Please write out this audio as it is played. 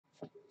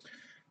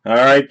All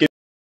right, get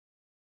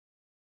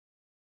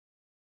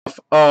off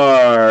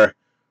our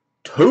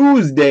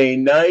Tuesday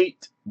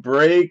night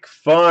break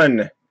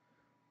fun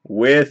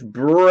with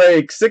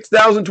break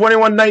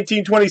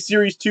 6021-1920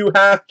 Series 2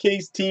 half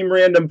case team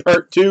random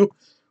part 2.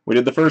 We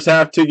did the first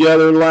half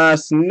together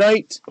last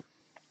night.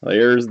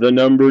 There's the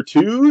number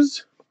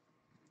 2s.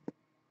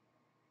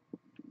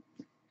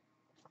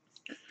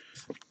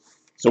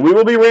 So we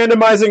will be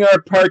randomizing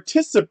our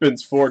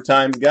participants 4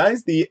 times,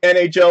 guys. The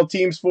NHL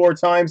teams 4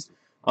 times.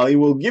 I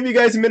will give you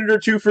guys a minute or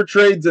two for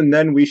trades, and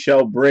then we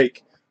shall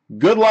break.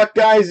 Good luck,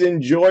 guys.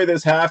 Enjoy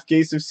this half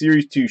case of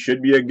Series 2.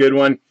 Should be a good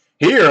one.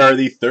 Here are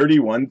the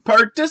 31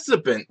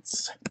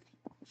 participants.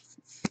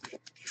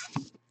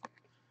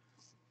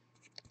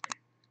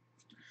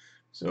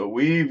 So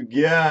we've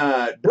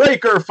got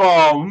Breaker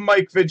Fall,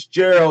 Mike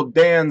Fitzgerald,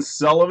 Dan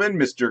Sullivan,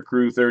 Mr.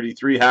 Crew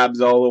 33, Habs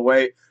all the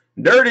way.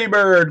 Dirty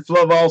Bird,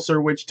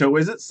 Flavalser, Which Toe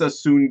Is It?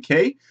 Sassoon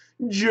K.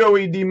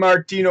 Joey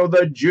DiMartino,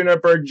 the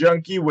Juniper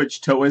Junkie, Which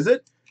Toe Is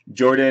It?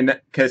 Jordan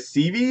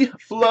Cassivi,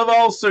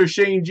 Flavalser,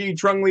 Shane G,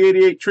 Trungley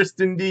 88,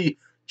 Tristan D,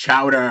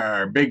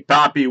 Chowder, Big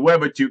Poppy,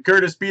 Webatu,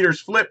 Curtis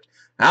Peters, Flipped,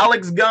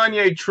 Alex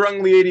Gagne,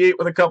 Trungley 88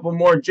 with a couple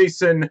more,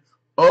 Jason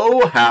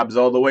O, Habs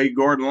all the way,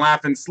 Gordon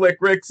Laughin, Slick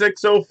Rick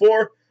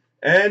 604,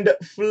 and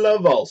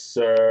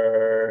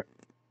Flavalser.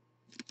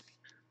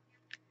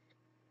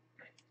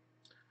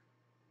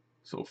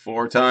 So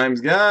 4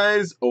 times,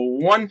 guys.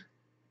 1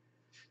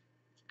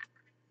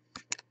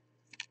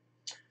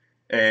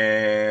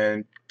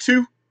 and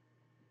 2,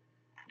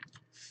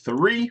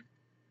 3,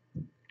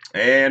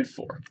 and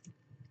 4.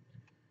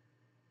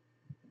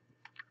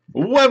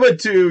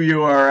 Webatu,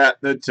 you are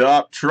at the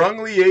top.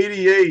 Trungley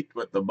 88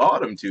 with the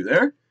bottom 2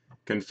 there.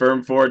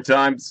 Confirm 4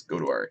 times. Go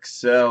to our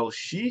Excel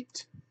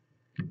sheet.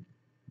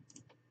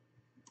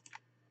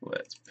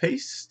 Let's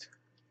paste.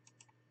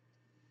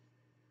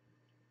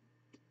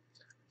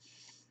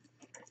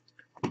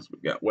 So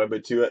we've got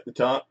Webatu at the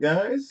top,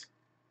 guys.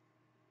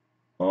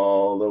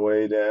 All the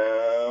way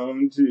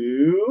down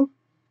to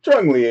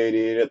Trungley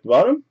 88 at the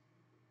bottom.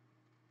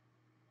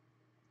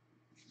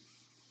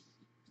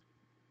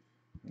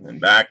 And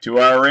back to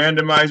our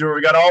randomizer where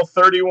we got all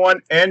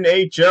 31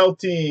 NHL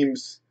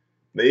teams.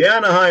 The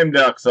Anaheim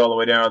Ducks all the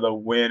way down to the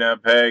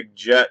Winnipeg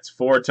Jets.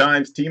 4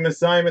 times. Team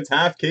assignments,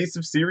 half case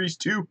of Series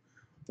 2.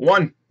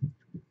 1.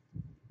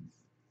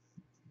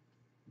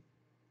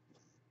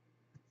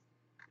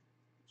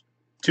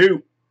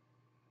 2.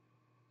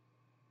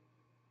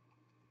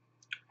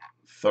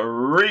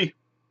 3.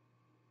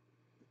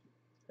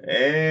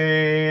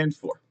 And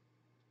 4.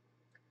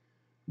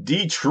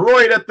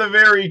 Detroit at the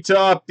very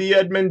top. The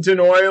Edmonton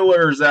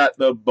Oilers at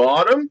the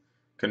bottom.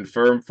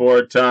 Confirm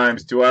 4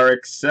 times. To our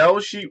Excel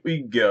sheet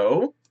we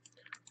go.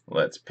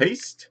 Let's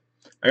paste.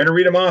 I'm going to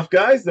read them off,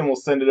 guys. Then we'll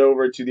send it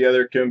over to the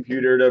other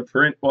computer to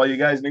print while you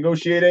guys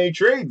negotiate any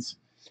trades.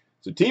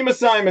 So team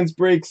assignments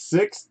break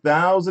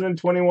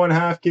 6021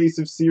 half case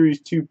of Series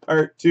 2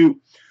 Part 2.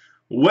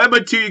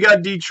 Webatu, you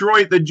got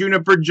Detroit, the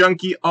Juniper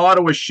Junkie,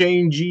 Ottawa,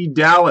 Shane G,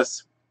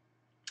 Dallas.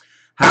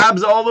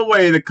 Habs all the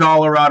way, the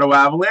Colorado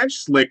Avalanche.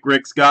 Slick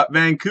Rick's got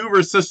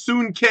Vancouver,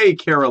 Sassoon K,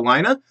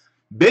 Carolina.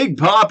 Big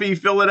Poppy,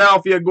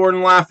 Philadelphia,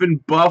 Gordon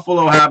Laughin,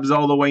 Buffalo. Habs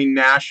all the way,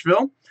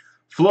 Nashville.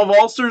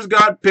 Flavalser's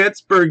got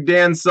Pittsburgh,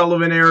 Dan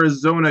Sullivan,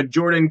 Arizona,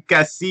 Jordan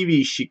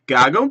Cassivi,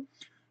 Chicago.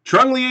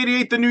 Trungley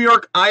 88, the New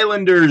York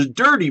Islanders,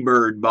 Dirty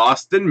Bird,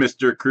 Boston.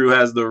 Mr. Crew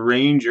has the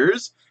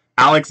Rangers.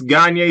 Alex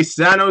Gagne,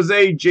 San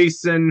Jose,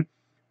 Jason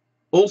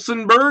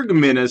Olsenberg,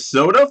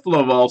 Minnesota.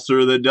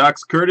 Flavalser, the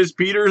Ducks. Curtis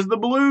Peters, the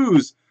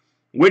Blues.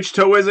 Which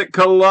Toe Is It?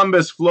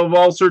 Columbus.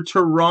 Flavalser,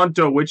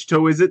 Toronto. Which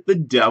Toe Is It? The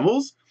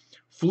Devils.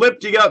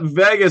 Flipped, you got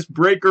Vegas,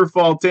 Breaker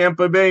Fall,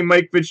 Tampa Bay,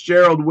 Mike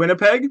Fitzgerald,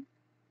 Winnipeg.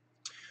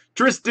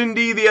 Tristan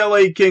D, the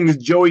LA Kings,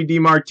 Joey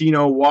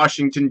DiMartino,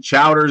 Washington.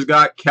 Chowder's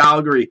got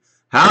Calgary.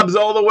 Habs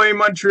all the way,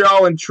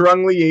 Montreal, and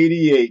Trungley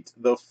 88,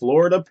 the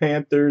Florida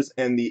Panthers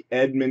and the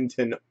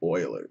Edmonton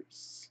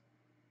Oilers.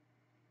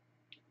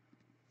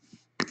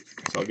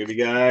 So I'll give you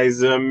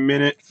guys a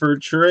minute for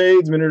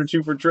trades, minute or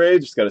two for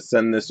trades. Just got to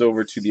send this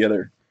over to the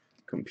other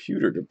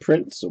computer to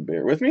print, so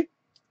bear with me.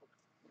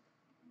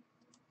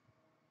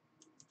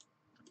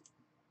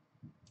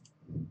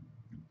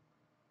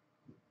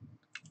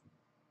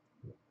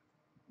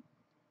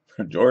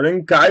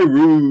 Jordan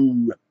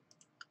Kyrou.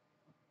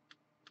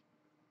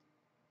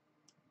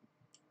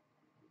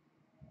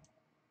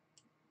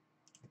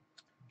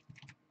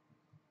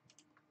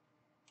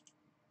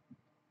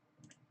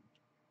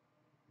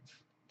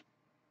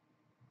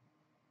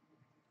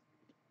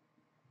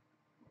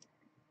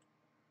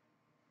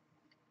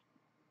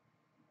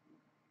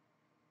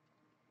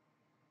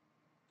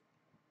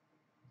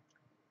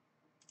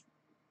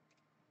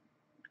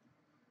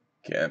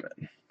 Kevin.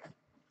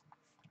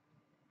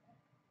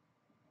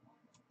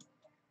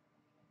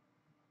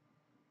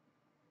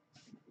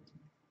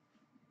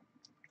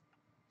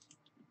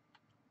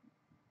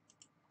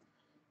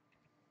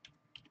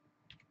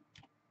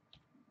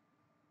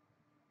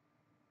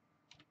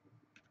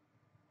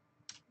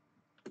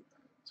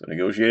 So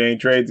negotiating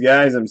trades,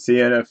 guys. I'm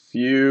seeing a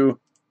few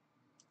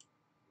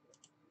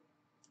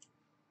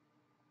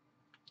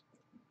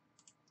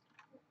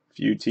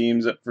Few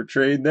teams up for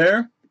trade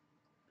there.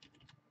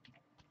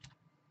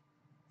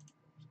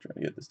 Trying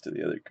to get this to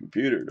the other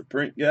computer to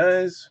print,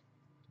 guys.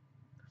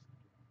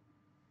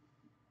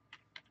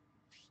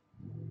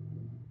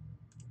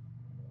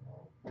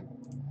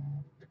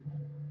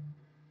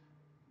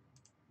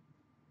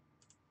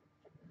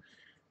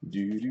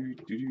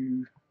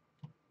 Do.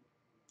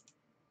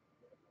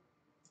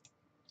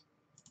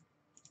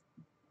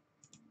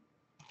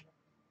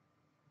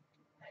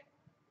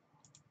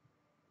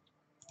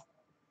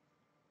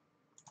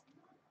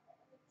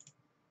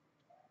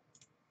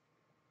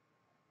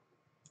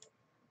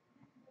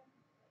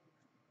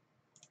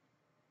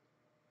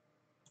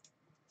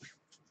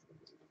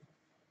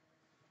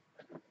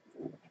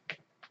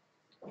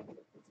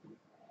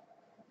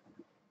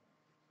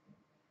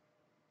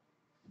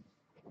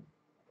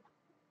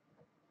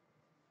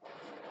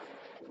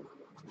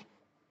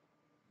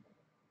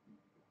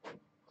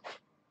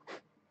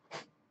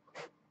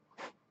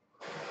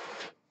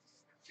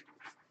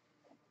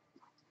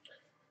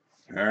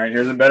 All right,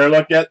 here's a better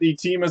look at the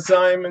team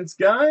assignments,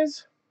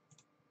 guys.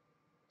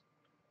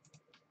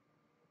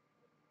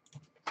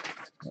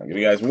 I'll give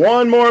you guys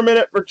one more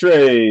minute for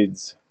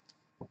trades.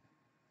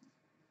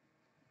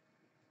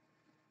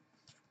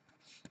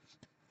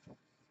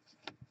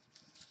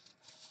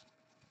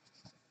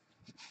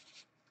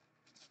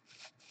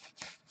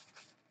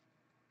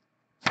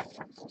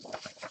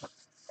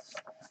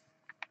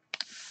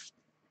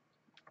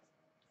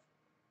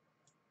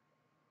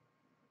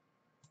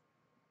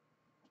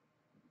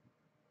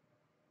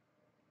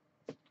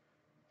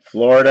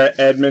 Florida,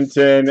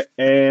 Edmonton,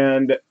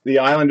 and the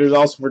Islanders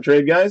also for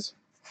trade, guys.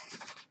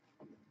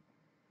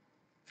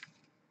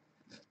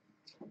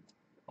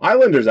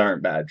 Islanders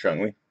aren't bad,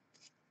 Trungley.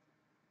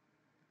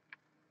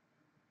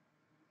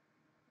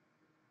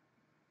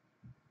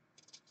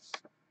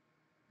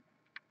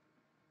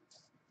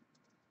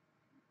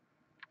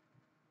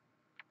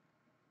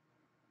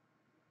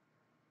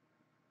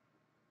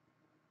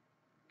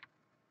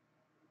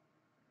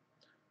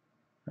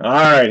 All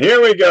right,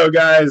 here we go,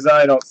 guys.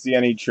 I don't see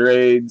any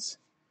trades.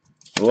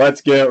 Let's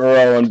get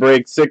rolling.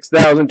 Break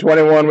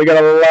 6021. We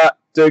got a lot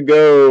to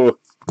go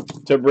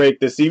to break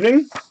this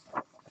evening.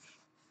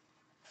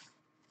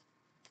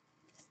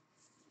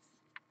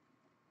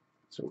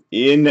 So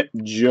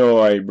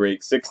enjoy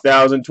break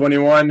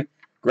 6021.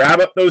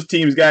 Grab up those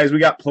teams, guys. We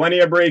got plenty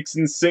of breaks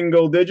in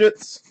single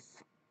digits.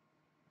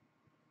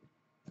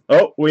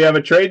 Oh, we have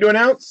a trade to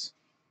announce.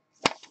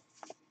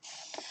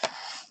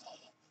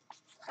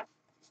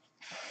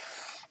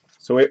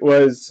 So it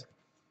was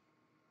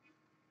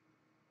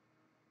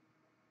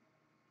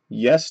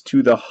yes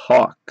to the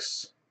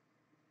Hawks.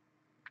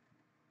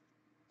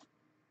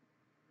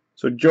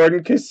 So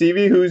Jordan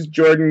Cassivi, who's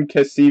Jordan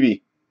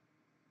Cassivi?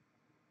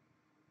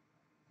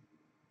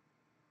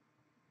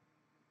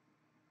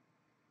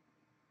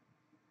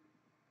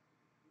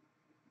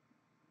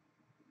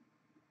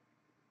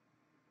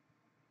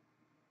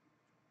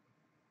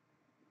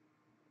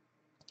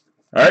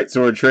 All right,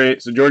 so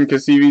so Jordan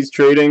Cassivi's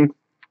trading.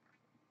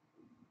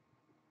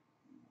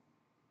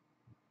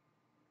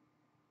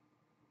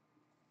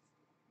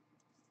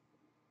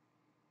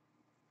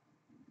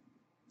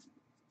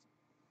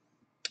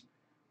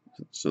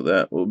 So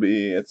that will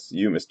be, it's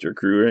you, Mr.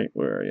 Crew, right?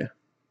 Where are you?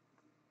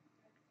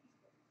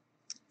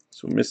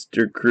 So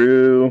Mr.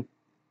 Crew.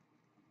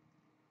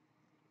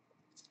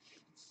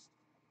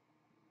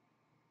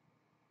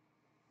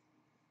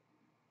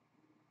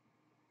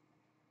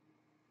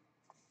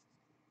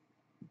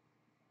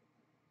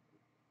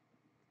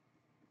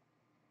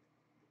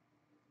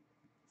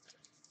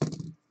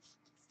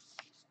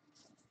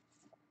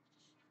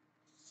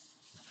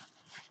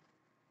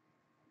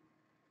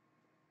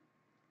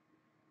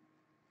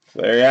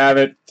 There you have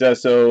it.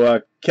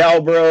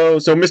 Calbro.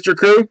 So Mr.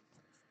 Crew,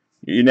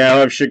 you now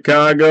have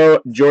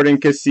Chicago. Jordan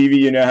Cassivi,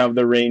 you now have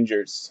the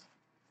Rangers.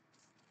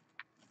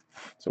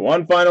 So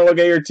one final look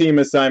at your team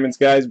assignments,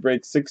 guys.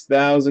 Break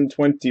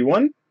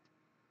 6021.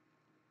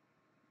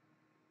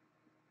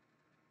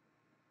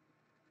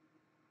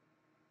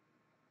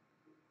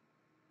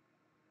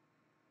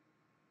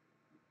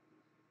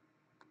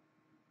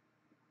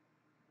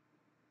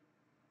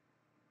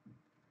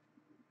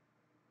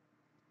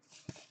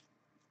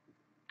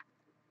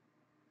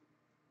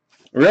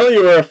 Really?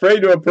 You were afraid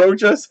to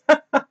approach us?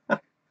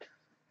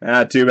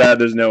 Too bad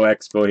there's no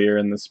expo here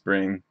in the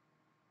spring.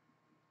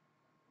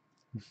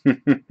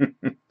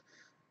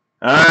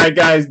 Alright,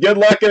 guys. Good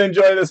luck and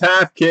enjoy this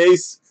half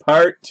case,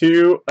 part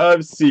 2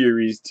 of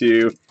Series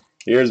 2.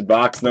 Here's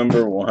box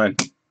number 1.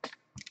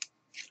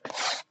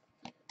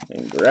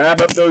 And grab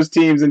up those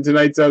teams in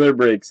tonight's other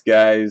breaks,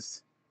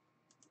 guys.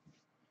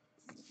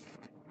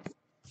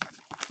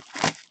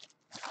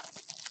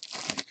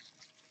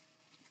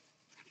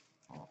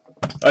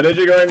 Oh, did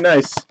you go in?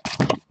 Nice.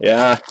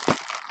 Yeah.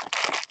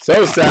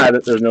 So sad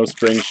that there's no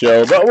spring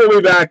show, but we'll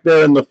be back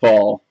there in the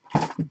fall.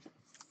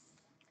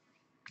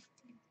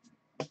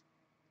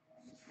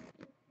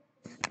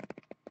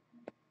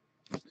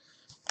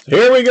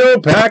 Here we go,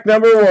 pack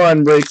number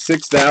 1, break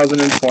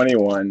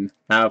 6021.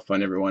 Have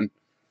fun, everyone.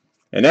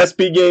 And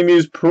SP Game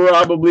Use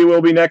probably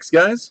will be next,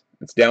 guys.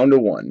 It's down to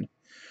 1.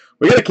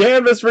 We got a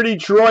canvas for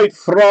Detroit,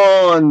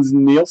 Franz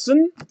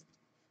Nielsen.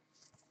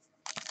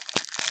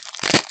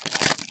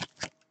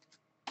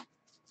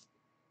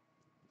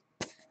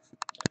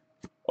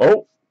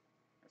 Oh.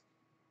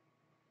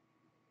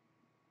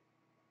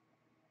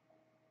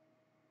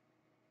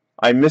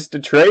 I missed a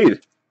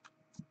trade.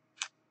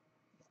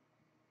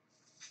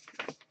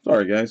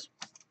 Sorry, guys.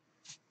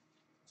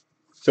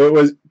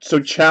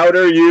 So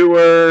Chowder, you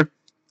were...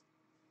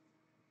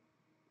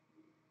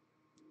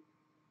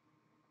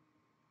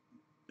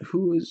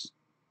 Who is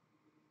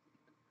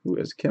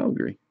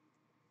Calgary?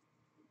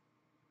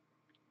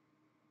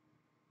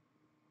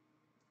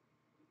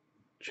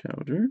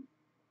 Chowder.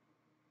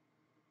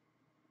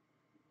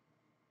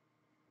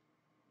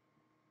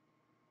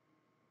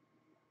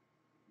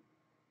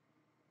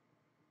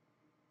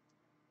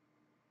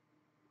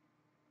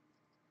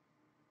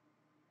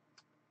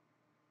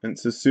 And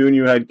Sassoon,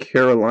 you had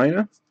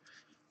Carolina.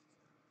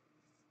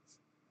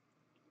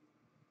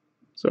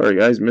 Sorry,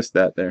 guys, missed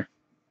that there.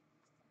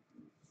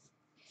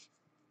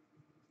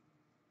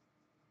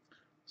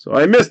 So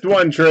I missed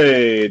one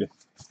trade.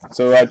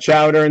 So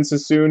Chowder and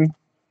Sassoon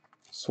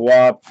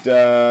swapped.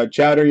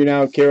 Chowder, you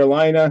now have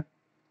Carolina.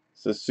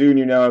 Sassoon,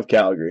 you now have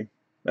Calgary.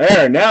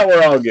 There, now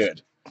we're all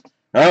good.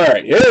 All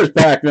right, here's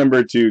pack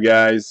number 2,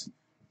 guys.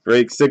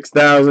 Break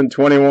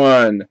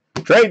 6021.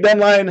 Trade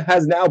deadline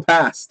has now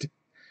passed.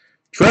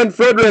 Trent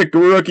Frederick,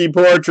 rookie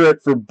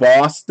portrait for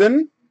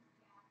Boston.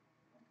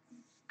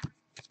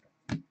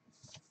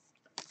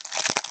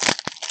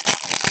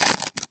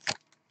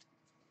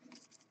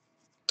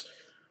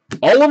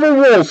 Oliver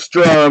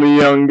Wahlstrom,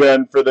 young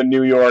gun for the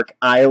New York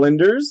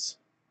Islanders.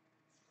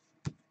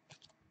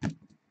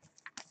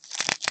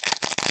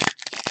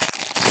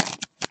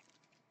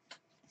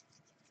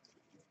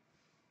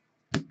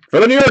 For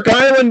the New York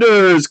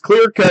Islanders,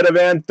 clear cut of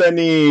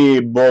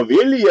Anthony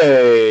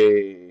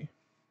Beauvillier.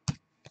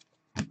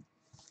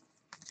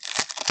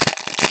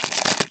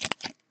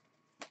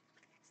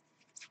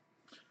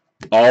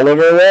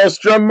 Oliver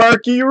Wahlstrom,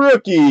 marquee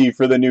rookie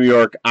for the New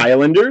York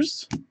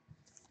Islanders.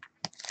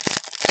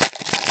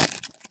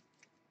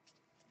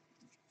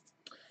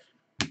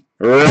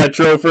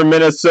 Retro for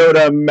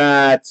Minnesota,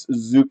 Matt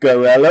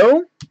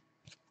Zuccarello.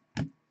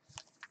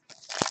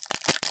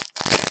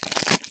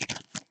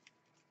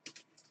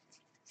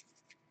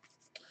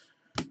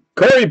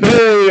 Corey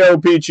Perry,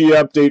 OPG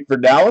update for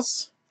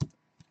Dallas.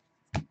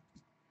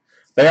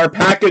 They are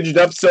packaged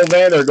up,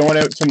 Sylvain. They're going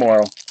out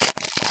tomorrow.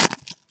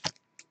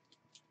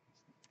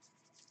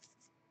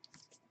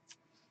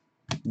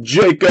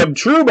 Jacob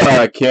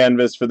Trouba,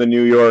 canvas for the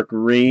New York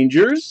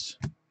Rangers.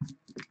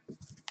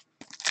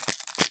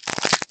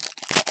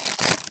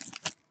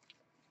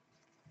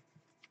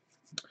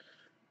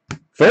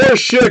 For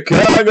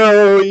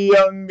Chicago,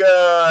 young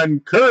gun,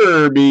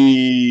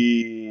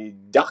 Kirby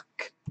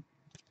Duck.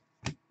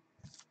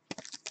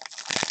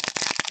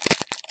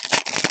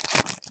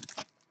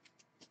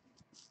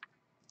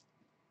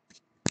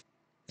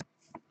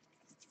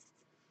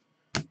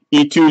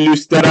 Eetu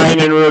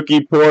Luostarinen,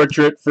 rookie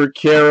portrait for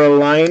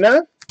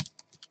Carolina.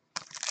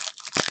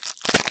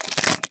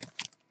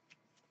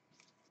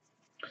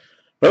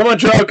 For the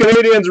Montreal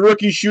Canadiens,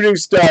 rookie shooting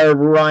star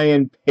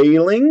Ryan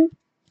Poehling.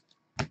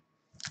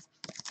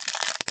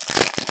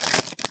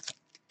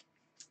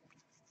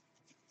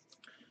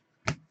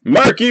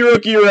 Marquee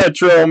rookie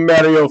retro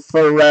Mario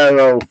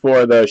Ferraro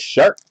for the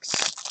Sharks.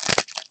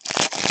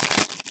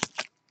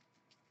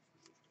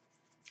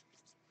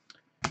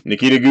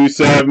 Nikita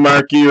Gusev,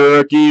 marquee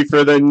rookie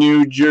for the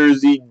New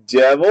Jersey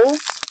Devils.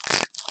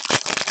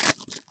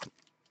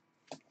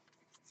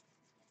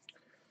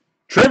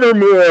 Trevor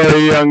Moore,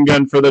 young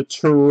gun for the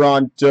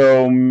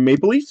Toronto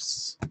Maple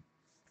Leafs.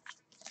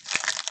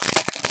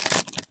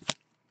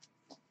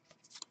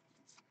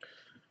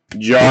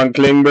 John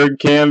Klingberg,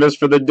 canvas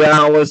for the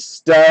Dallas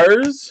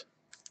Stars.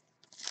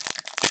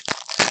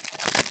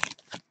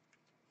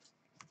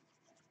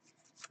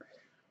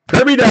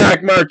 Kirby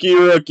Dach, marquee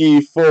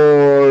rookie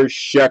for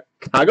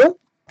Chicago.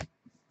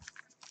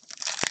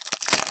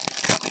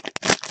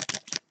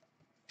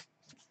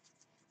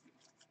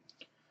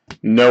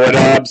 Noah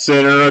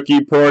Dobson,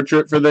 rookie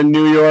portrait for the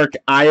New York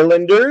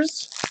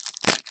Islanders.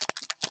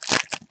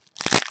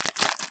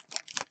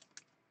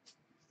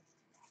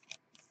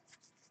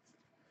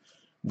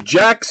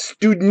 Jack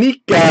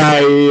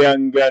Studnicka,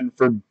 young gun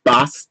for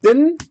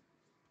Boston.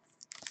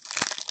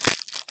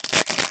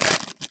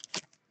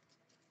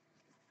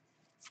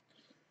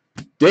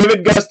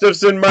 David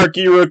Gustafson,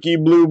 marquee rookie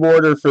blue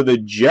border for the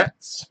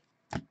Jets.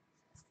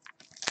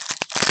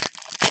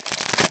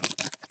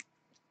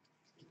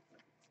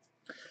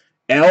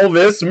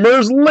 Elvis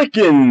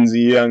Merzlikins,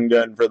 young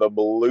gun for the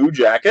Blue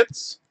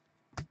Jackets.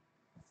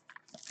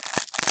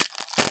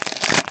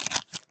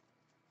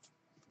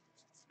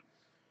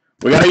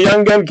 We got a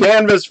young gun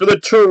canvas for the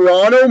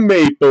Toronto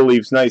Maple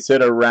Leafs. Nice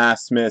hit,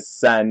 Rasmus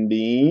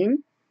Sandin.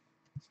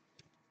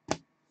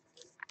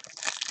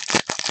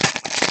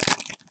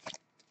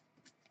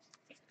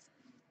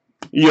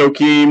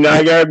 Joakim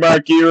Nygaard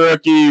marquee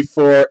rookie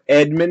for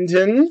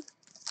Edmonton.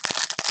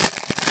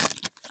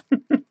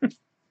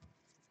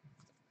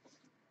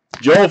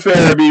 Joel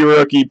Farabee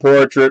rookie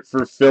portrait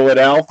for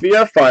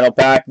Philadelphia. Final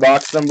pack,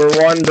 box number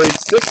 1, break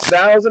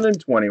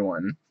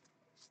 6021.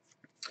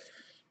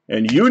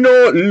 And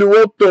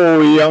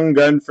Luoto, young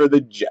gun for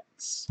the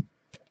Jets.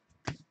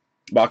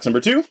 Box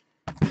number 2.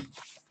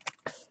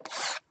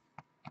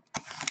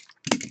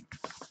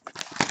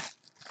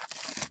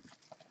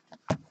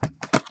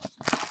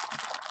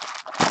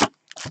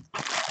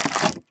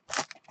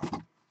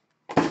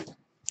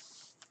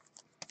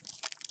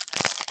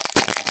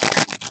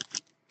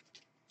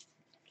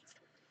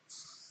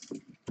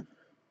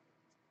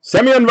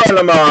 Semyon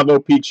Varlamov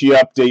OPC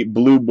update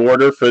blue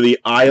border for the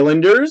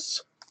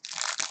Islanders.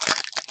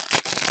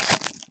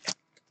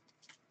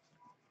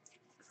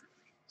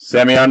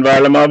 Semyon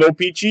Varlamov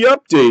OPC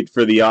update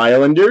for the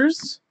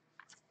Islanders.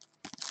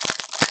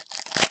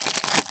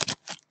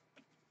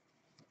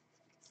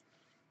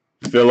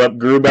 Philip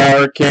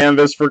Grubauer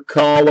canvas for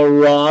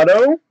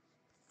Colorado.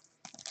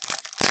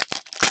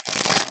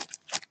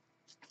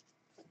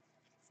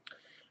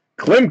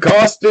 Klim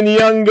Kostin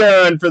young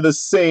gun for the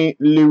St.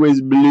 Louis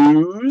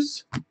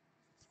Blues.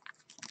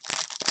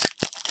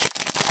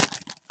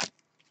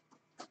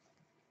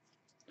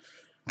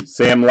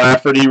 Sam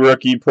Lafferty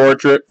rookie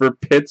portrait for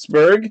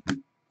Pittsburgh.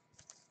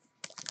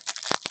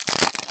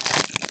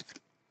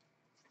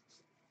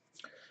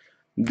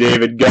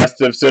 David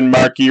Gustafson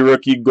marquee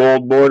rookie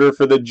gold border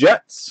for the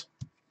Jets.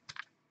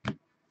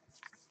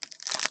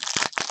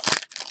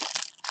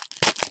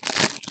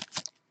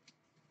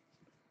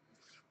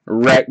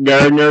 Rhett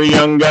Gardner,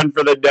 young gun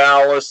for the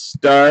Dallas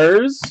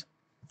Stars.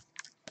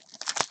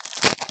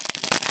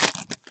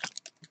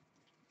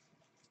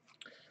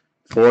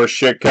 For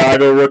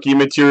Chicago, rookie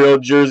material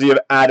jersey of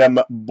Adam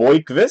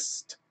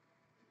Boykvist.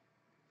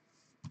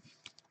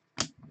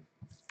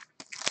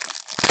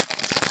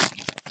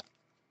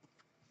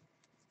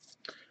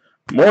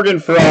 Morgan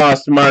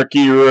Frost,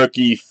 marquee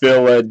rookie,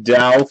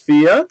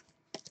 Philadelphia.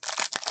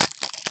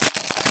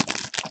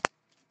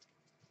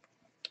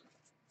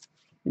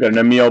 Got an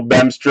Emil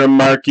Bemstrom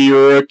marquee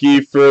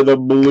rookie for the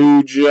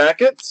Blue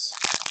Jackets.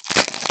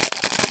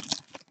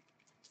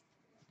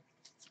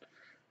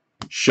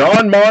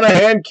 Sean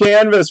Monahan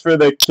canvas for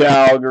the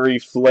Calgary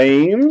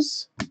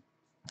Flames.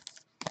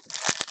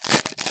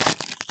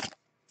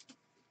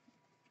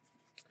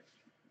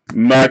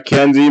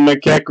 Mackenzie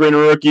McEachran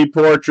rookie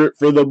portrait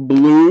for the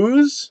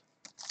Blues.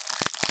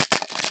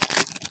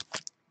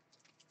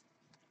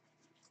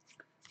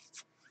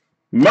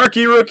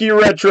 Marquee rookie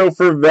retro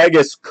for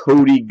Vegas,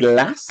 Cody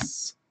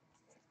Glass.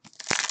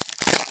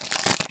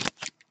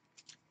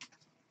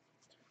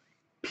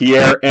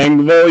 Pierre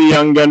Engvall,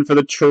 young gun for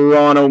the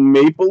Toronto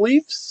Maple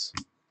Leafs.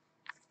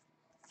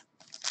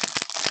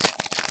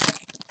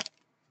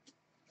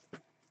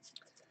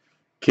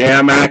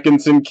 Cam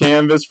Atkinson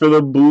canvas for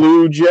the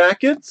Blue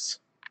Jackets.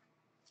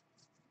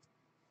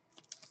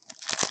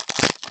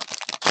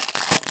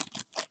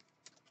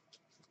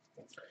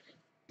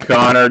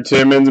 Connor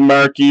Timmins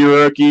marquee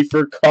rookie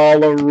for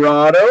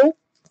Colorado.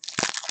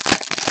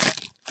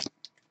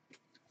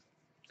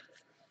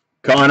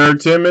 Connor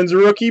Timmins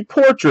rookie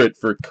portrait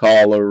for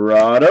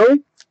Colorado.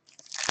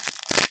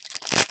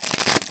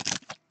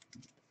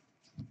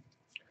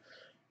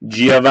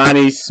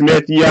 Giovanni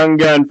Smith young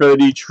gun for the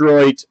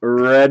Detroit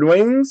Red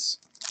Wings.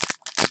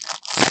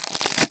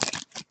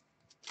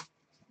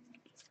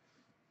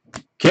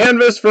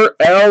 Canvas for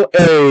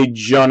LA,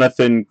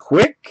 Jonathan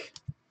Quick.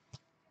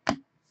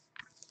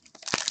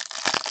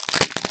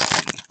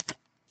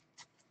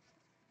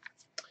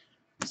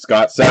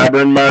 Scott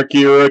Sabrin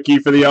marquee rookie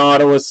for the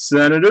Ottawa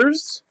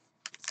Senators.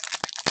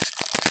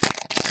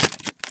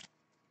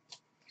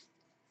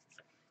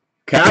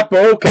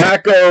 Capo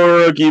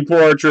Caco rookie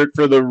portrait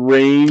for the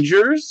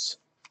Rangers.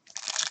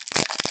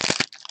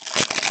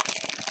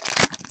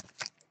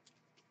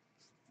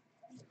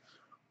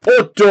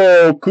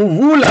 Otto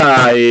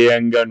Kuvula,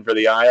 young gun for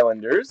the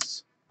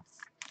Islanders.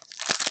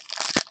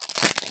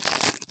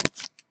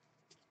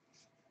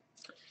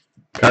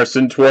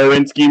 Carson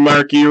Twarynski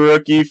marquee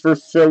rookie for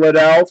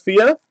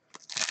Philadelphia.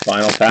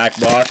 Final pack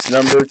box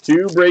number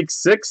 2, break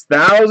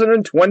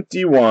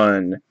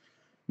 6021.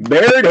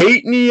 Baird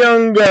Hayton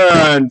young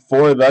gun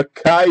for the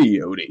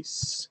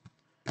Coyotes.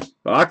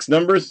 Box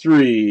number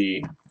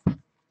 3.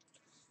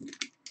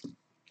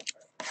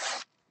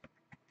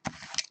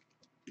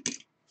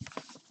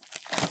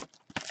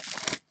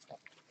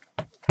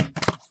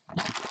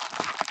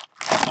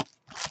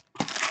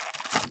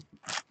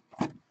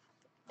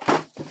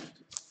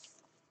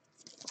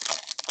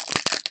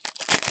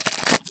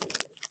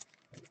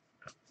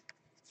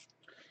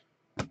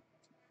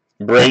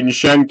 Braden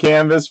Shen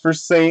canvas for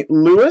St.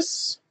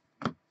 Louis.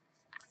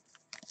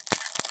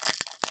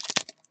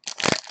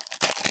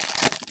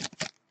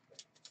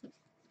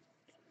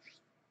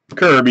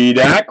 Kirby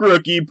Dach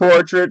rookie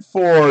portrait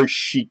for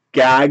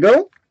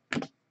Chicago.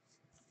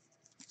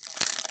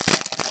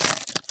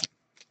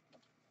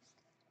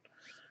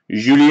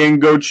 Julien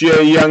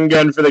Gauthier, young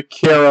gun for the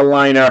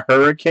Carolina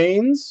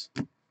Hurricanes.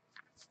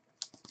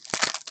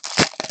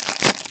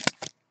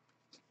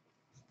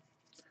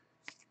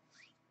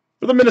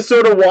 For the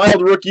Minnesota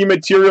Wild, rookie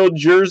material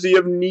jersey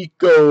of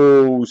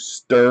Nico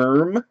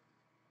Sturm.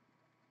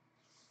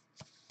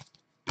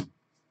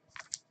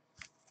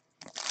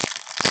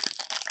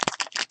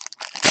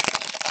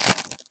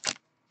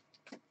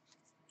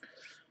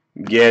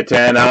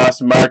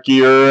 Getanas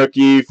marquee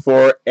rookie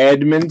for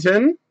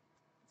Edmonton.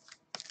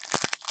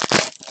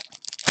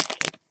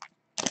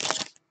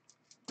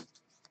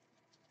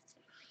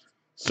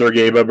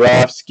 Sergei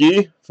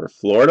Bobrovsky for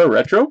Florida,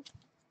 retro.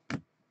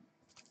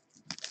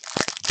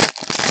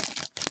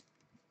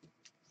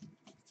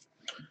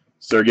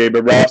 Sergei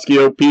Bobrovsky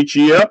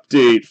OPG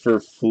update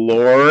for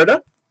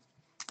Florida.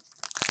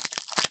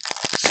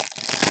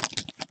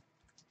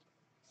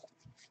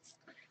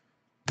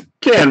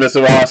 Canvas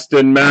of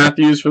Austin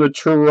Matthews for the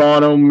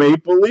Toronto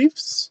Maple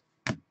Leafs.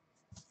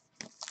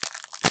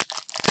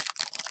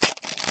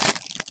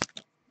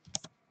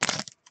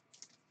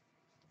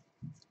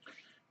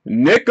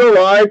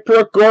 Nikolai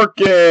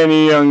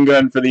Prokhorkin, young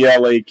gun for the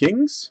LA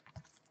Kings.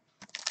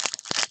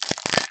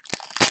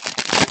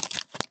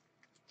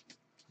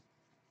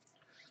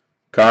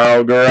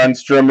 Carl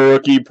Grundstrom,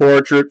 rookie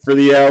portrait for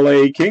the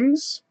LA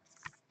Kings.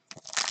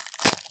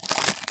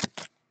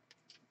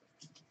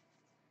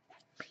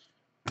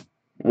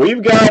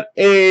 We've got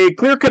a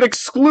clear-cut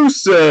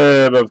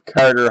exclusive of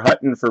Carter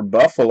Hutton for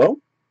Buffalo.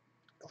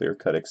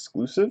 Clear-cut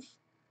exclusive.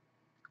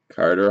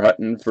 Carter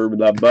Hutton for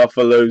the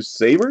Buffalo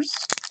Sabres.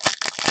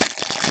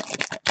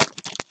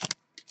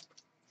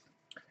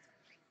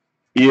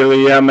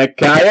 Ilya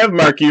Mikheyev,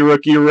 marquee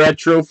rookie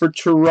retro for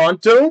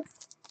Toronto.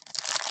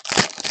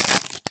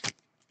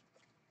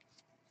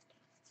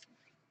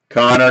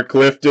 Connor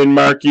Clifton,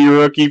 marquee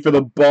rookie for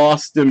the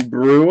Boston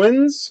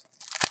Bruins.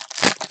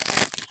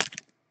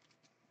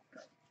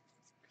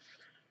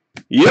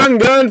 Young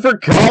gun for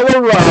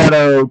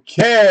Colorado,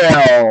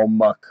 Cale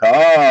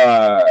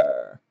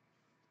Makar.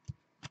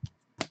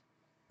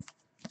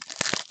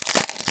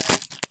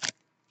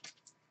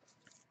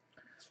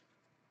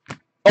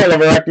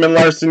 Oliver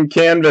Ekman-Larsson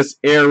canvas,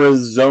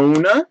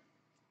 Arizona.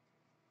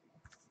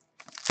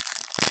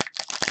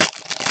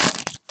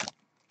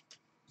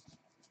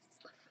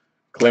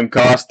 Klim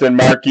Kostin,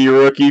 marquee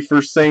rookie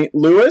for St.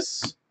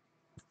 Louis.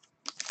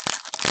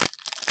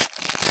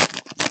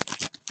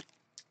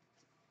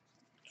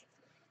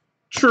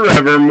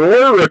 Trevor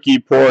Moore, rookie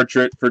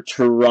portrait for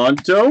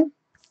Toronto.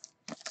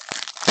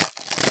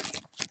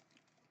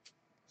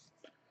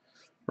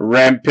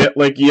 Rem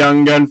Pitlick,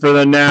 young gun for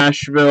the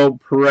Nashville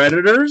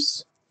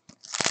Predators.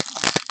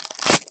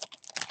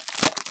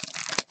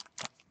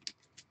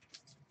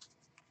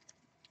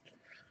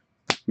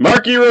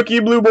 Marquee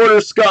rookie blue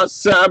border, Scott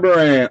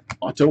Sabourin,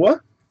 Ottawa.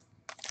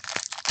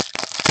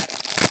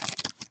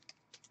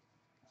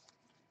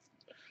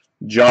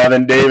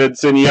 Jonathan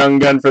Davidson, young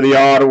gun for the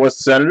Ottawa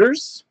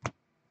Senators.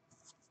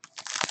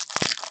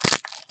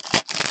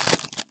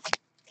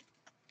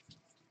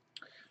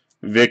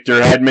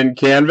 Victor Hedman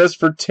canvas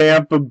for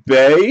Tampa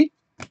Bay.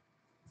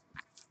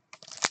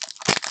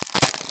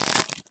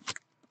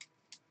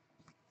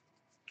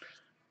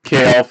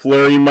 Cale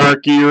Fleury,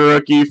 marquee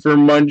rookie for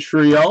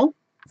Montreal.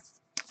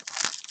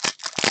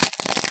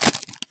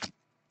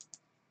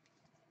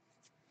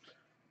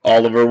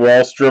 Oliver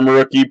Wahlstrom,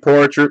 rookie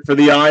portrait for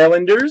the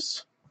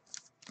Islanders.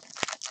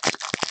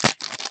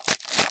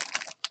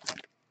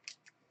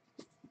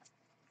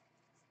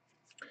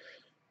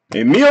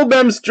 Emil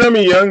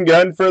Bemstrom, young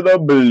gun for the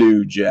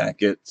Blue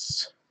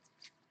Jackets.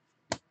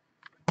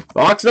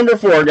 Box number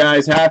 4,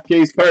 guys. Half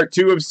case part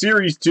 2 of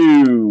Series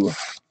 2.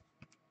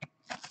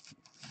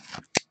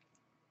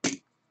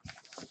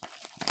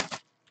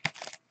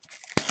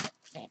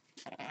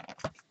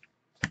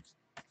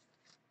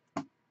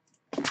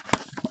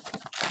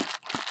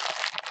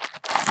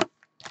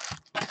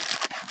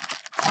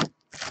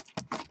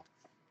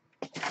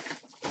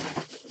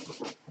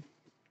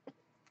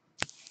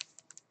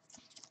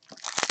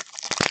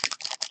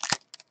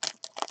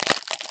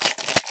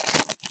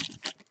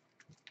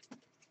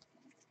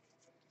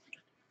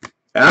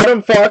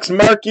 Adam Fox,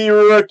 marquee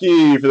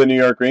rookie for the New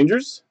York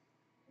Rangers.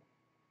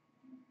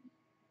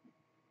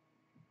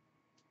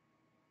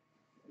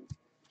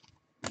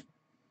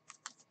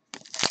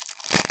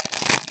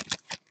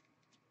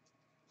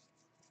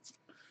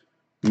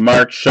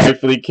 Mark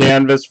Scheifele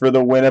canvas for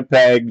the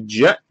Winnipeg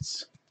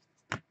Jets.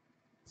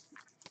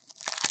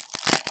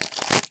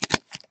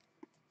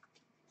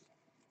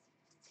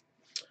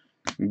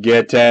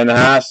 Gaetan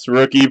Haas,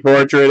 rookie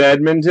portrait,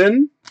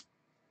 Edmonton.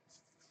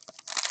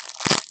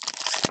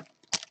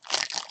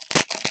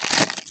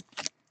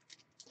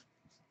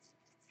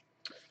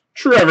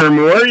 Trevor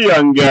Moore,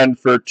 young gun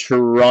for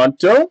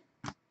Toronto.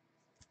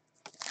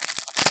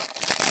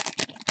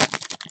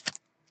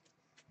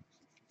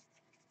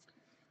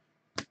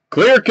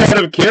 Clear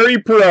cut of Carey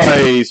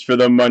Price for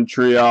the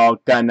Montreal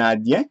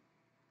Canadiens.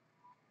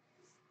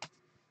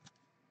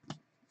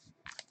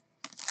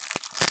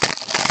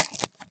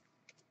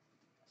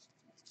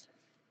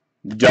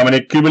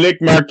 Dominic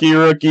Kubalik, marquee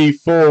rookie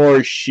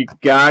for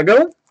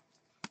Chicago.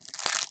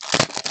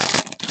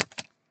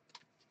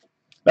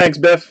 Thanks,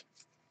 Biff.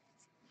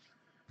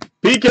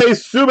 PK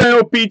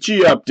Subban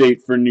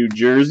update for New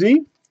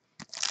Jersey.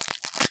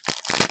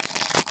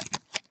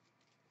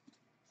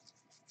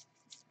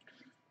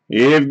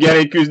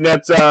 Evgeny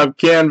Kuznetsov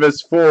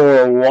canvas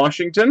for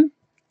Washington.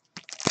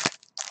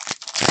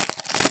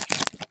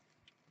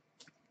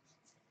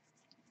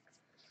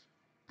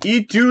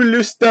 Eetu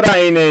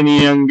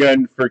Luosterainen young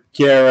gun for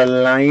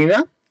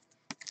Carolina.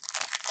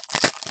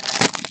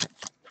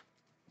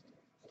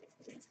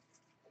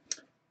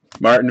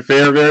 Martin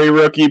Fairbury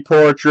rookie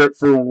portrait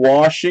for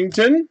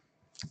Washington.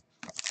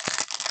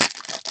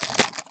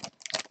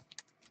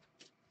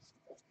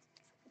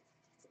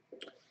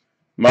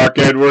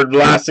 Marc-Edouard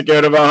Vlasic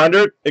out of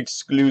 100,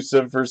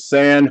 exclusive for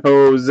San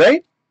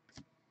Jose.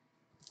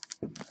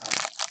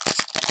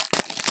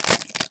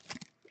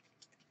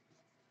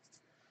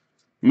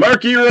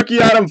 Marquee rookie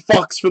Adam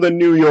Fox for the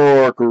New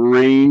York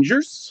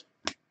Rangers.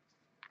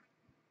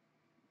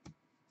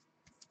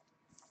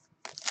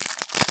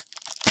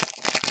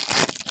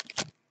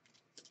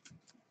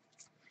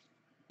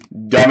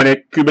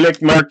 Dominic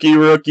Kubalik, marquee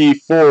rookie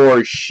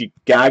for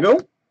Chicago.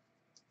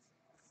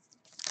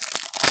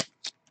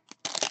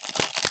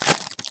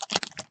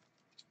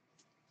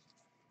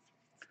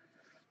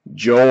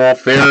 Joel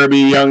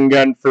Farabee, young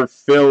gun for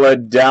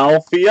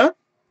Philadelphia.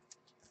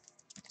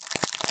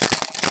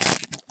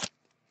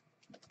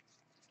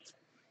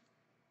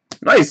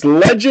 Nice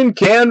legend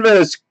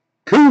canvas,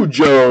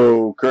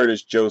 Cujo,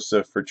 Curtis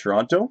Joseph for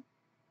Toronto.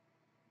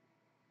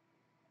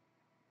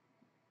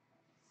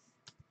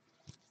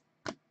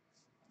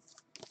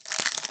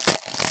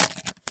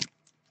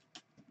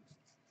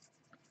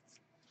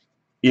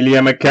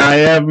 Ilya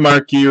Mikheyev,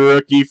 marquee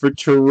rookie for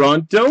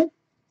Toronto.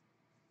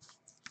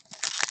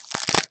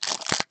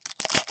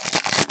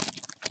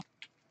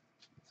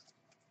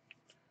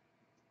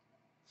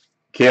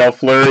 Cale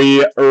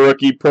Fleury,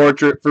 rookie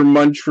portrait for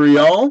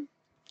Montreal.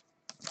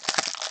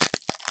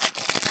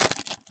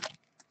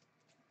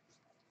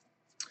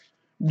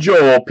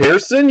 Joel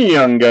Pearson,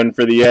 young gun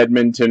for the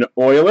Edmonton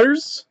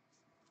Oilers.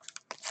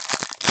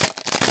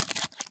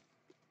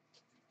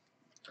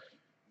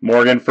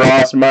 Morgan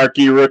Frost,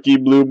 marquee rookie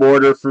blue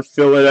border for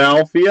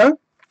Philadelphia.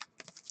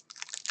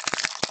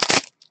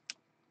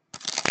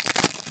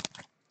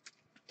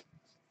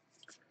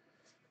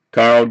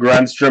 Carl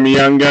Grundstrom,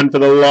 young gun for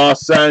the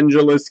Los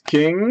Angeles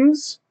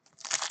Kings.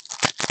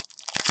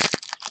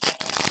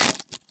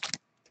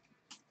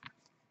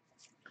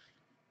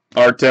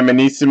 Artem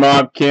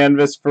Anisimov,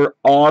 canvas for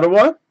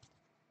Ottawa.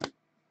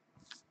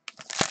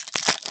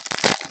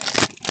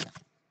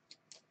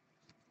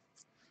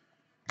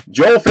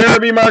 Joel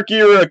Farabee,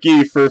 marquee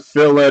rookie for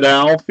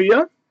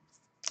Philadelphia.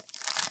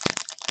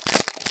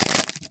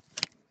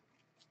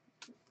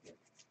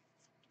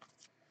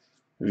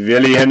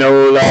 Ville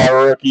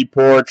Heinola, rookie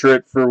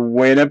portrait for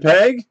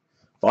Winnipeg.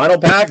 Final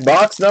pack,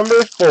 box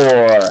number 4.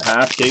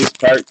 Half case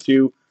part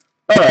 2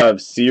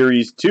 of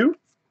Series 2.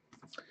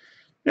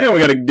 And we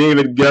got a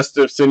David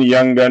Gustafson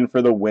young gun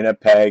for the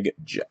Winnipeg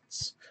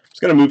Jets.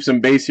 Just going to move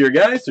some base here,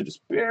 guys, so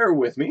just bear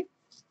with me.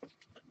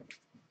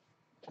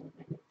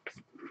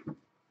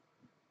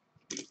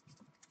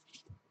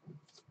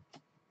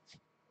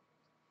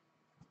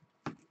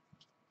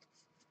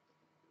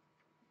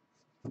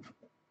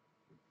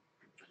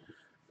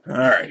 All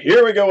right,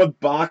 here we go with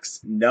box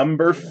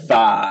number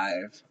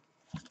 5.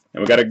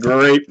 And we got a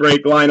great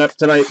break lineup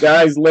tonight,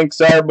 guys.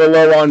 Links are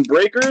below on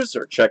Breakers,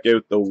 or check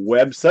out the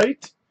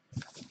website.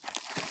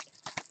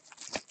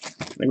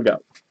 I think we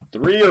got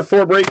 3 or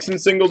 4 breaks in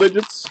single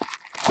digits.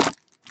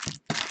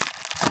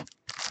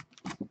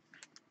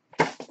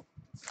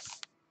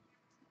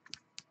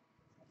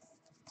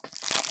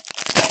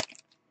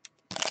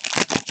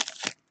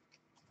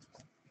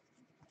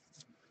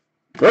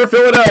 For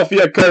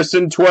Philadelphia,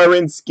 Carson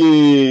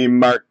Twarynski,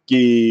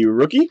 marquee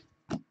rookie.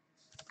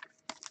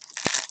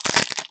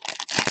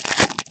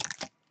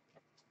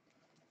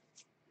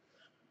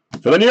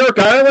 For the New York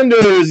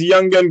Islanders,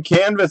 young gun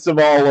canvas of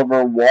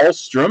Oliver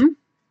Wahlstrom.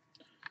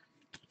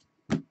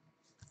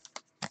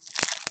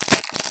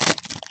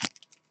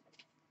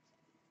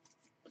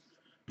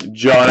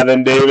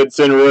 Jonathan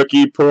Davidson,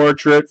 rookie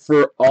portrait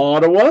for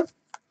Ottawa.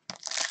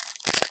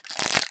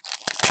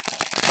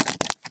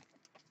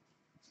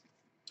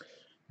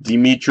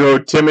 Dmytro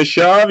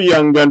Timashov,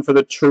 young gun for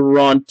the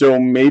Toronto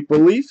Maple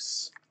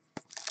Leafs.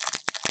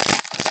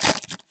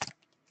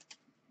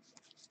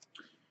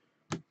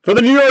 For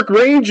the New York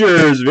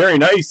Rangers, very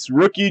nice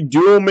rookie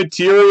dual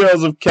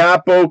materials of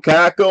Capo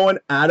Caco and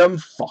Adam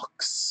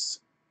Fox.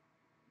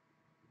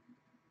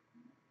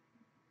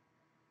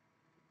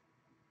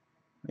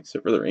 Nice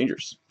hit for the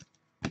Rangers.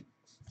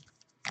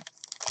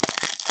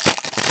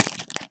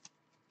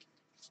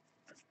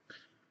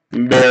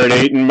 Barrett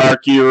Ayton,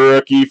 marquee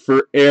rookie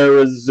for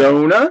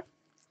Arizona.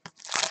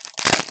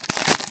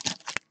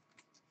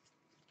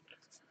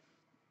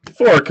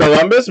 For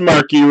Columbus,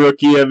 marquee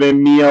rookie of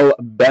Emil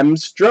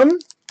Bemstrom.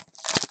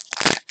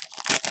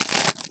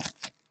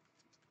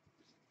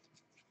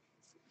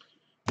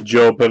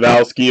 Joe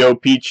Pavelski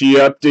OPG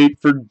update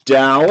for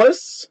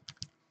Dallas.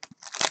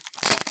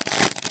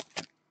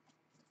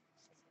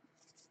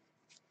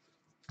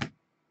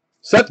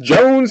 Seth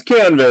Jones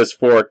canvas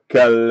for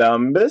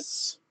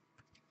Columbus.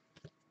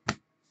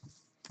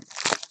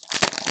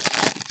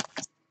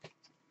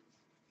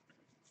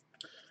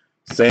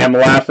 Sam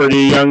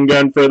Lafferty young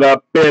gun for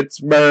the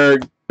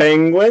Pittsburgh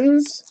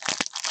Penguins.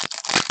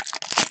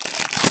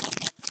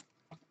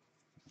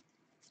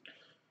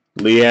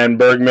 Leanne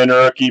Bergman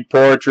rookie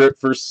portrait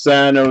for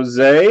San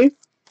Jose.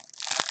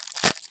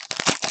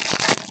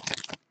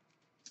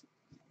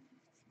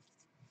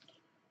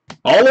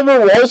 Oliver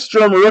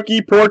Wahlstrom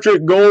rookie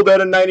portrait gold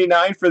out of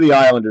 99 for the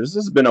Islanders.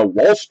 This has been a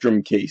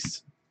Wahlstrom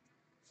case.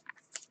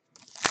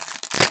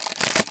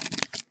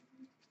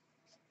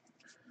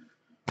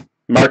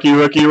 Marquee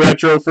rookie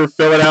retro for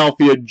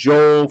Philadelphia,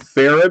 Joel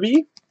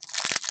Farabee.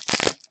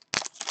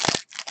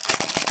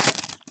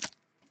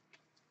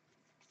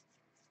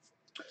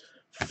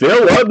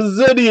 Philip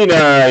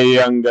Zadina,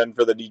 young gun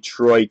for the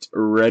Detroit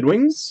Red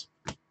Wings.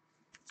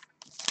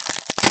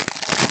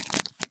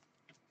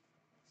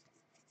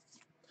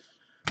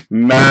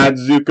 Matt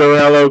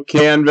Zuccarello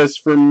canvas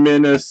for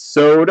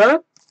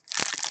Minnesota.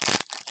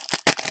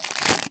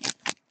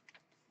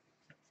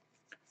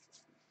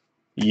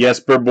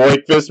 Jesper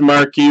Boykvist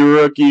marquee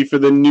rookie for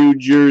the New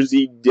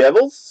Jersey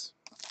Devils.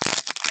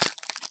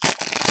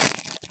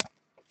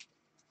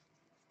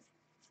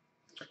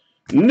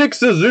 Nick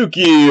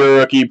Suzuki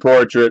rookie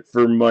portrait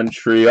for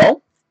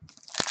Montreal.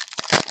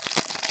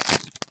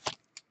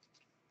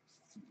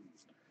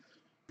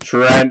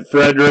 Trent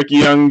Frederick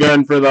young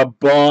gun for the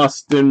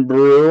Boston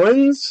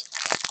Bruins.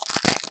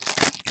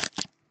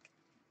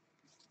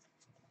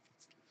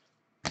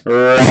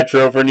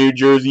 Retro for New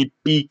Jersey,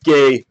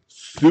 PK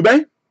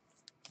Subban.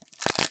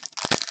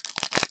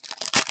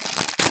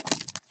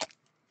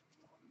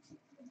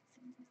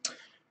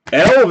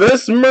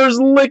 Elvis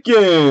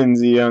Merzlikins,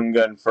 young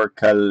gun for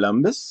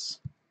Columbus.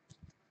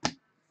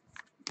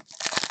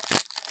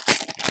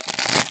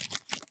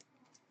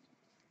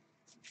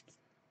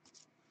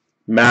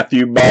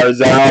 Matthew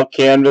Barzal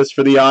canvas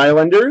for the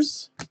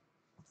Islanders.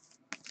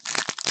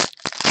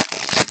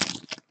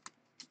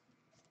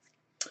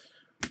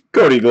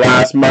 Cody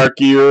Glass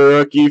marquee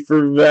rookie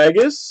for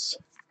Vegas.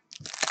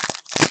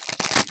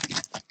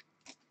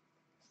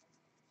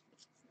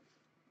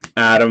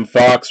 Adam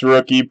Fox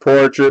rookie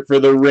portrait for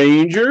the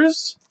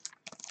Rangers.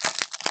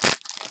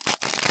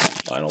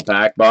 Final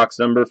pack box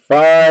number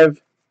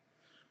 5.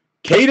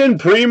 Caden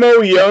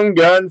Primo young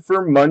gun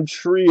for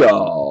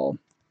Montreal.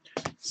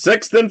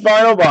 6th and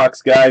final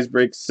box, guys.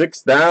 Break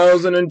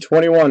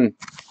 6021.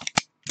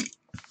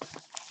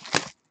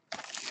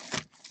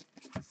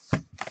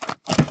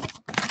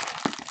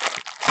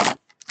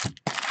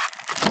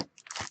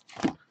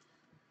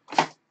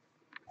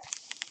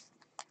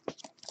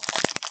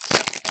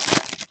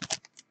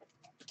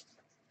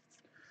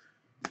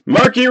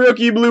 Marquee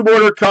rookie blue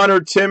border Connor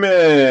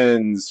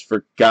Timmins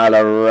for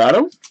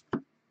Colorado.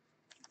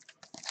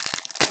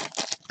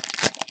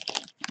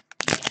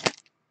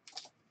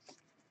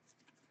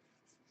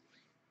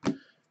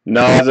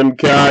 Nazem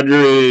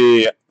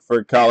Kadri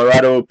for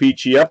Colorado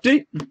Peachy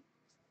update.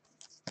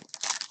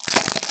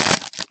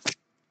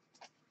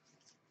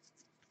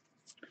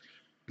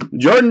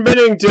 Jordan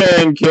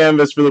Binnington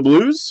canvas for the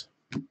Blues.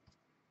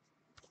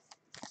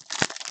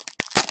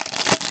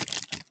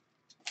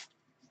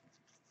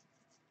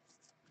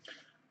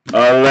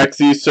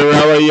 Alexi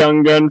Sorella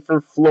young gun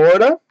for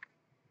Florida.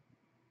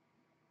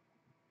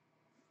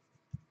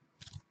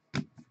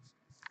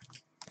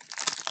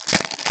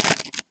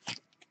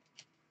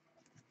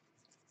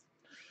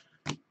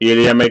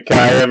 Ilya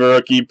Mikheyev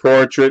rookie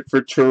portrait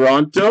for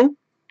Toronto.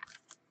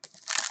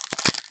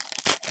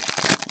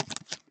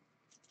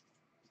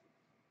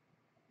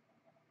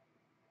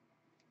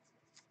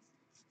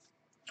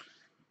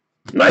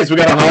 Nice, we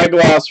got a high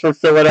gloss for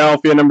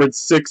Philadelphia, numbered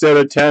 6 out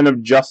of 10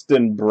 of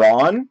Justin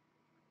Braun.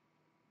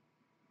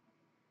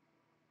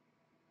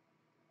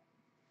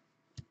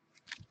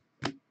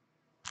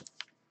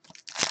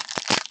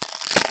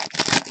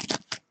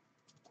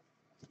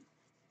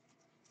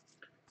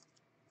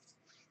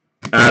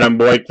 Adam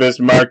Boykvist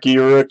marquee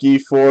rookie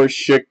for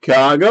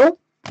Chicago.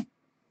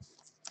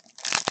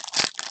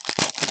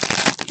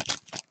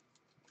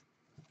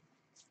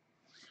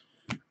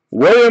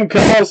 William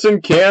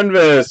Karlsson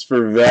canvas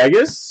for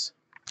Vegas.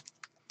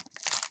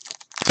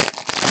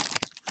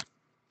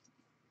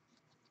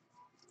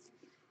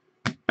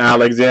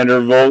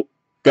 Alexander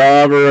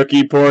Volkov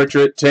rookie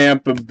portrait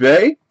Tampa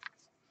Bay.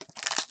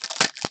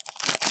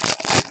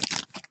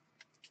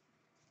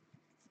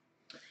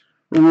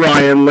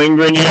 Ryan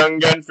Lindgren young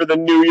gun for the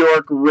New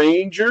York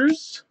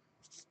Rangers.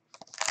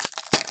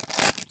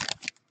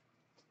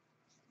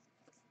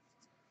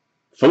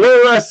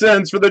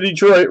 Fluorescence for the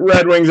Detroit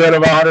Red Wings out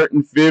of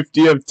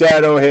 150 of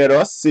Tado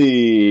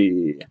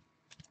Hirossi.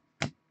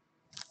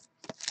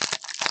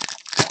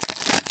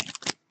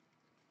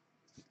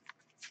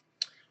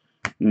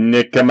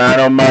 Nick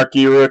Camano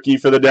marquee rookie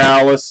for the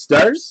Dallas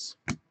Stars.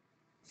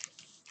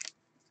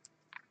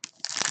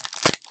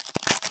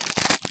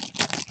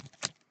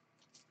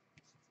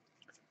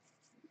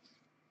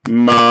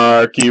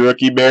 Marquee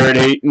rookie Barrett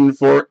Hayton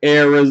for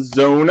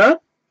Arizona.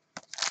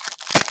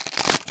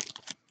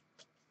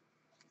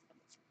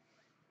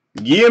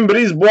 Guillaume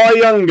Brisebois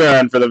Young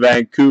Gun for the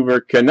Vancouver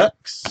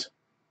Canucks.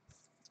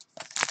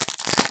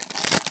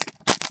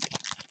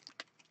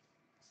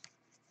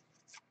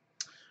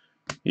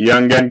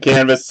 Young Gun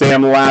Canvas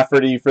Sam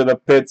Lafferty for the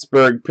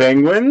Pittsburgh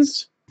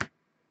Penguins.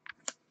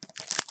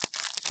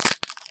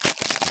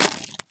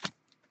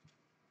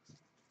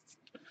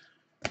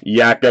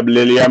 Jakob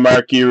Lilia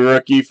Marquee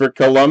rookie for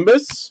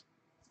Columbus.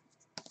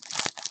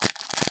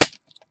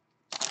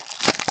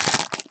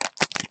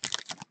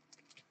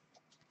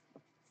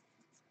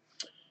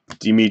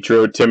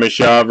 Dmytro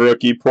Timashov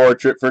rookie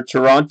portrait for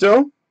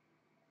Toronto.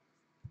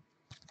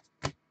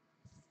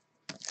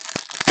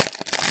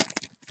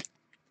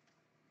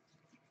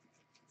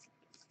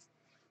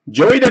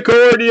 Joey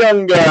Daccord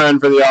Young Gun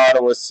for the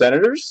Ottawa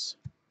Senators.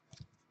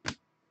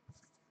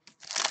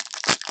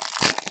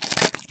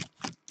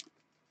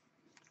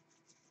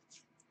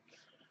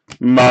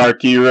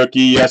 Marquee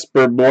rookie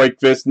Jesper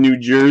Boykvist, New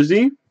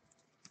Jersey.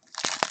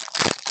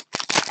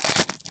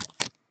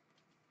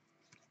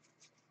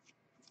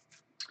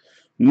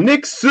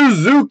 Nick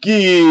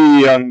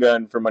Suzuki Young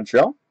Gun for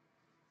Montreal.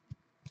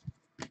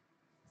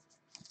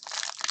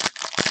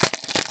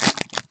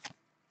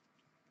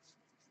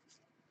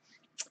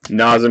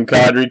 Nazem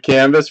Kadri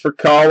Canvas for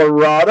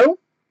Colorado.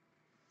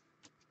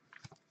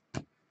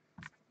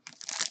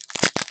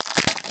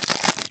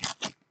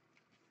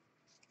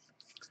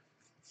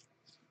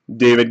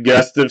 David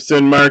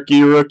Gustafson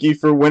Marquee rookie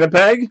for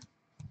Winnipeg.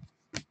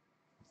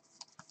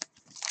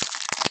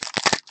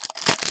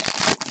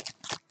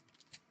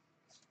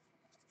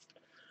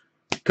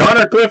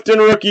 Connor Clifton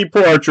rookie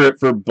portrait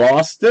for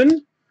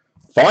Boston.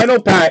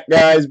 Final pack,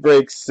 guys.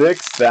 Break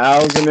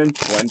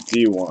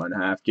 6021.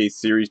 Half case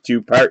Series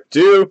 2 Part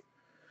 2.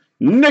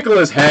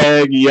 Nicholas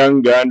Hague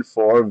Young Gun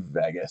for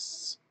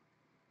Vegas.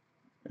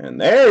 And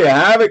there you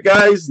have it,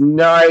 guys.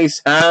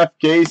 Nice half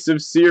case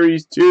of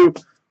Series 2.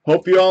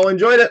 Hope you all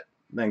enjoyed it.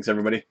 Thanks,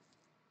 everybody.